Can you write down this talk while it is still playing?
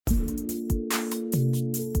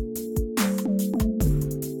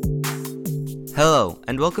Hello,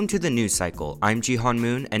 and welcome to the news cycle. I'm Jihan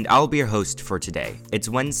Moon, and I'll be your host for today. It's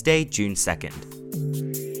Wednesday, June 2nd.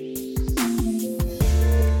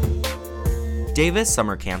 Davis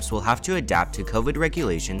summer camps will have to adapt to COVID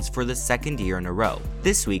regulations for the second year in a row.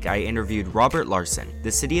 This week, I interviewed Robert Larson,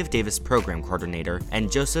 the City of Davis program coordinator,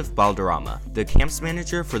 and Joseph Balderrama, the camps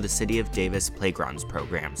manager for the City of Davis Playgrounds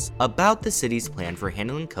programs, about the city's plan for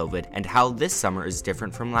handling COVID and how this summer is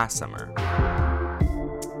different from last summer.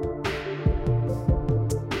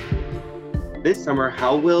 This summer,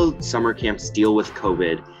 how will summer camps deal with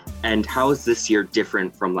COVID, and how is this year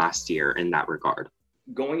different from last year in that regard?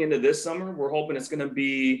 Going into this summer, we're hoping it's going to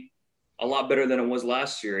be a lot better than it was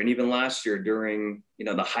last year. And even last year during,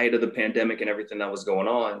 the height of the pandemic and everything that was going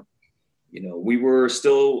on, we were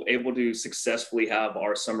still able to successfully have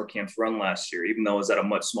our summer camps run last year, even though it was at a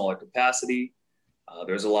much smaller capacity.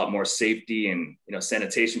 There's a lot more safety and,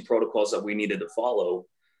 sanitation protocols that we needed to follow.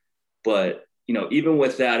 But even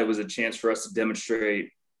with that, it was a chance for us to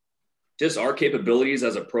demonstrate just our capabilities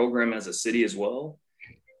as a program, as a city as well,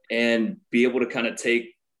 and be able to kind of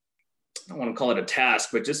take, I don't want to call it a task,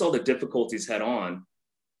 but just all the difficulties head on.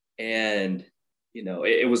 And,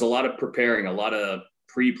 it was a lot of preparing, a lot of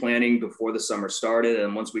pre-planning before the summer started.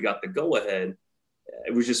 And once we got the go ahead,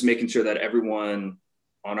 it was just making sure that everyone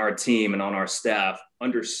on our team and on our staff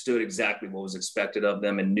understood exactly what was expected of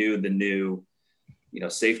them and knew the new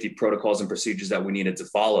safety protocols and procedures that we needed to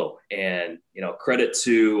follow. And, credit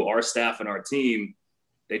to our staff and our team,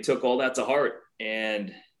 they took all that to heart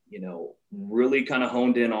and, really kind of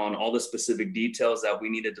honed in on all the specific details that we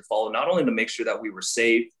needed to follow, not only to make sure that we were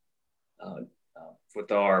safe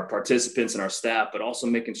with our participants and our staff, but also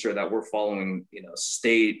making sure that we're following,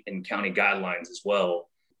 state and county guidelines as well.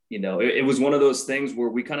 It was one of those things where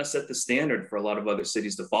we kind of set the standard for a lot of other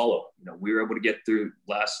cities to follow. We were able to get through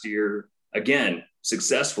last year again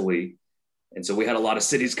successfully, and so we had a lot of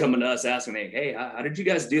cities coming to us asking, hey, how did you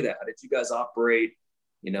guys do that? How did you guys operate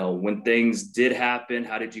when things did happen?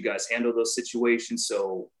 How did you guys handle those situations?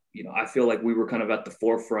 So I feel like we were kind of at the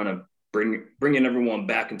forefront of bringing everyone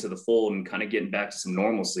back into the fold and kind of getting back to some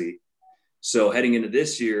normalcy. So heading into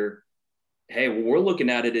this year, hey, what we're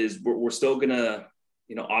looking at it is we're still gonna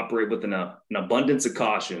operate with an abundance of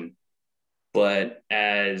caution, but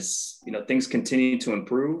as things continue to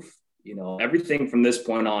improve, everything from this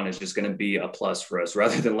point on is just going to be a plus for us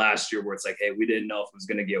rather than last year where it's like, hey, we didn't know if it was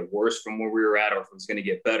going to get worse from where we were at or if it was going to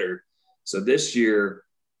get better. So this year,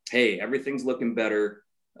 hey, everything's looking better.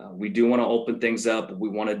 We do want to open things up, but we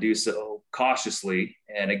want to do so cautiously.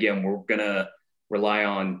 And again, we're going to rely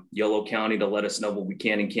on Yolo County to let us know what we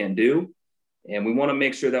can and can't do. And we want to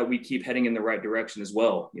make sure that we keep heading in the right direction as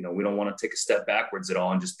well. We don't want to take a step backwards at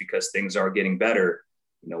all. And just because things are getting better,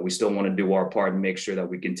 we still want to do our part and make sure that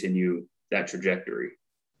we continue that trajectory.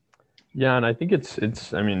 Yeah, and I think it's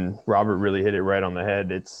Robert really hit it right on the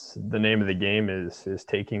head. It's the name of the game is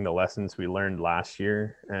taking the lessons we learned last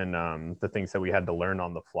year and the things that we had to learn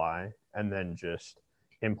on the fly, and then just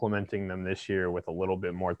implementing them this year with a little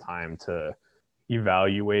bit more time to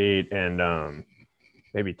evaluate and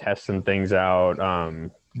maybe test some things out.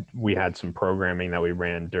 We had some programming that we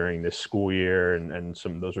ran during this school year, and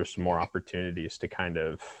those are some more opportunities to kind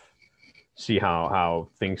of see how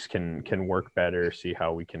things can work better, see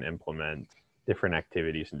how we can implement different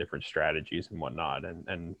activities and different strategies and whatnot.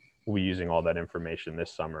 And we'll be using all that information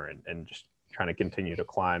this summer and just trying to continue to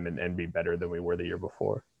climb and be better than we were the year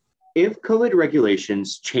before. If COVID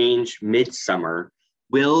regulations change mid-summer,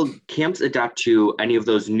 will camps adapt to any of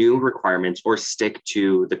those new requirements or stick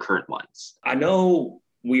to the current ones? I know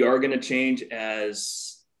we are going to change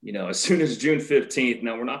as soon as June 15th.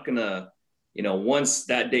 Now, we're not going to, once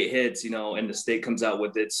that date hits, and the state comes out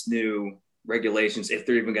with its new regulations, if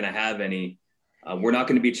they're even going to have any, we're not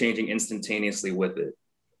going to be changing instantaneously with it.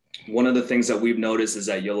 One of the things that we've noticed is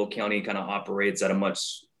that Yolo County kind of operates at a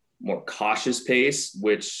much more cautious pace,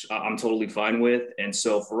 which I'm totally fine with. And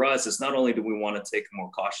so for us, it's not only do we want to take a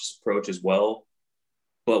more cautious approach as well,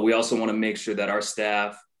 but we also want to make sure that our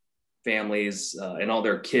staff, families, and all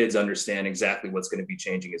their kids understand exactly what's going to be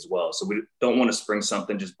changing as well. So we don't want to spring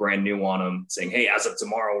something just brand new on them saying, hey, as of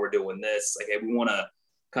tomorrow, we're doing this. Like, hey, we want to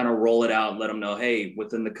kind of roll it out and let them know, hey,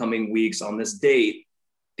 within the coming weeks on this date,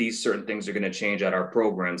 these certain things are going to change at our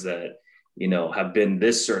programs that, have been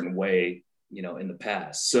this certain way, in the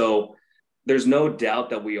past. So there's no doubt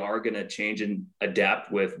that we are going to change and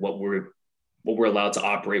adapt with what we're allowed to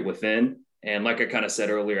operate within. And like I kind of said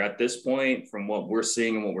earlier, at this point, from what we're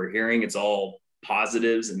seeing and what we're hearing, it's all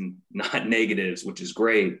positives and not negatives, which is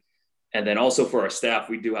great. And then also for our staff,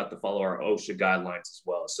 we do have to follow our OSHA guidelines as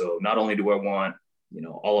well. So not only do I want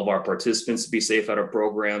all of our participants to be safe at our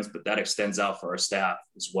programs, but that extends out for our staff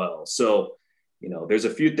as well. So, there's a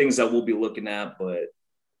few things that we'll be looking at, but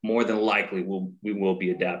more than likely we will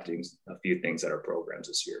be adapting a few things at our programs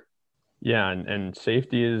this year. Yeah, and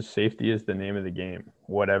safety is the name of the game.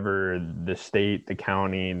 Whatever the state, the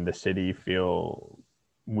county, and the city feel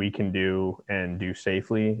we can do and do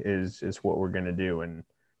safely is what we're going to do. And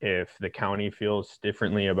if the county feels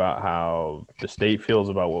differently about how the state feels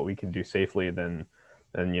about what we can do safely, then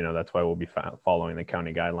that's why we'll be following the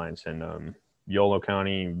county guidelines. And Yolo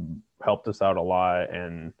County helped us out a lot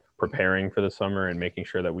and preparing for the summer and making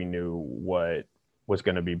sure that we knew what was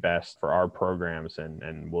going to be best for our programs,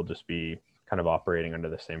 and we'll just be kind of operating under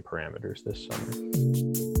the same parameters this summer.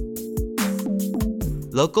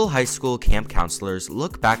 Local high school camp counselors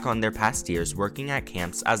look back on their past years working at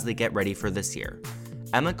camps as they get ready for this year.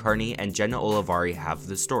 Emma Carney and Jenna Olivari have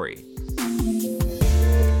the story.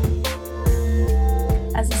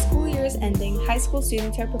 As the school year is ending, high school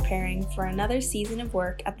students are preparing for another season of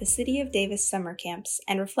work at the City of Davis summer camps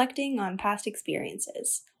and reflecting on past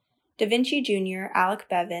experiences. Da Vinci Jr. Alec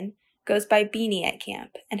Bevan goes by Beanie at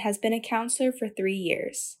camp and has been a counselor for 3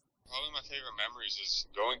 years. Probably my favorite memories is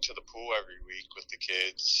going to the pool every week with the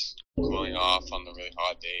kids, cooling off on the really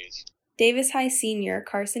hot days. Davis High senior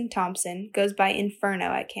Carson Thompson goes by Inferno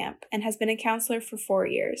at camp and has been a counselor for 4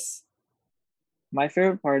 years. My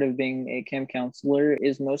favorite part of being a camp counselor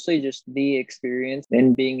is mostly just the experience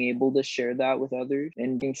and being able to share that with others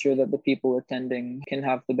and making sure that the people attending can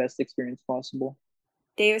have the best experience possible.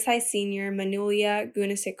 Davis High senior Manulia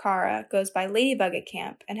Gunasekara goes by Ladybug at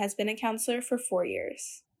camp and has been a counselor for 4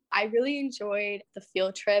 years. I really enjoyed the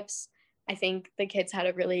field trips. I think the kids had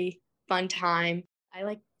a really fun time. I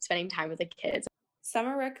like spending time with the kids.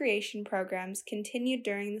 Summer recreation programs continued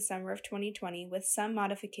during the summer of 2020 with some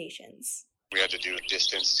modifications. We had to do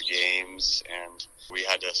distance games, and we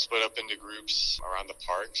had to split up into groups around the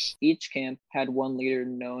parks. Each camp had one leader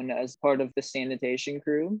known as part of the sanitation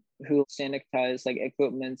crew who sanitized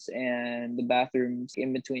equipments and the bathrooms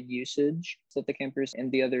in between usage so that the campers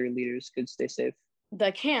and the other leaders could stay safe.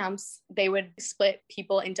 The camps, they would split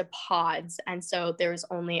people into pods, and so there was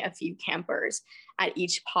only a few campers at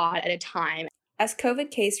each pod at a time. As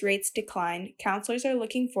COVID case rates decline, counselors are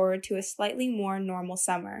looking forward to a slightly more normal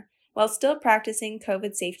summer, while still practicing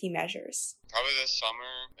COVID safety measures. Probably this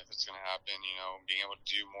summer, if it's going to happen, being able to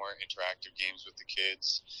do more interactive games with the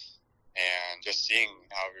kids and just seeing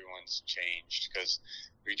how everyone's changed, because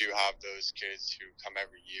we do have those kids who come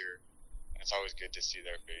every year. It's always good to see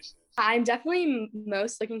their faces. I'm definitely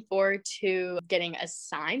most looking forward to getting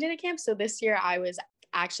assigned at a camp. So this year I was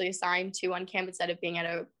actually assigned to one camp instead of being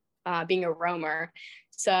a roamer.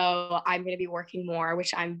 So I'm going to be working more,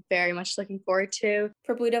 which I'm very much looking forward to.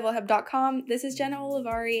 For BlueDevilHub.com, this is Jenna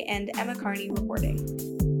Olivari and Emma Carney reporting.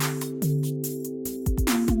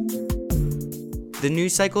 The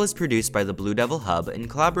news cycle is produced by the Blue Devil Hub in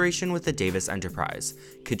collaboration with the Davis Enterprise.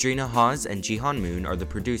 Katrina Hawes and Jihan Moon are the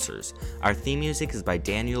producers. Our theme music is by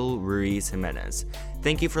Daniel Ruiz Jimenez.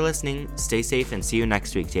 Thank you for listening. Stay safe and see you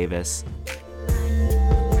next week, Davis.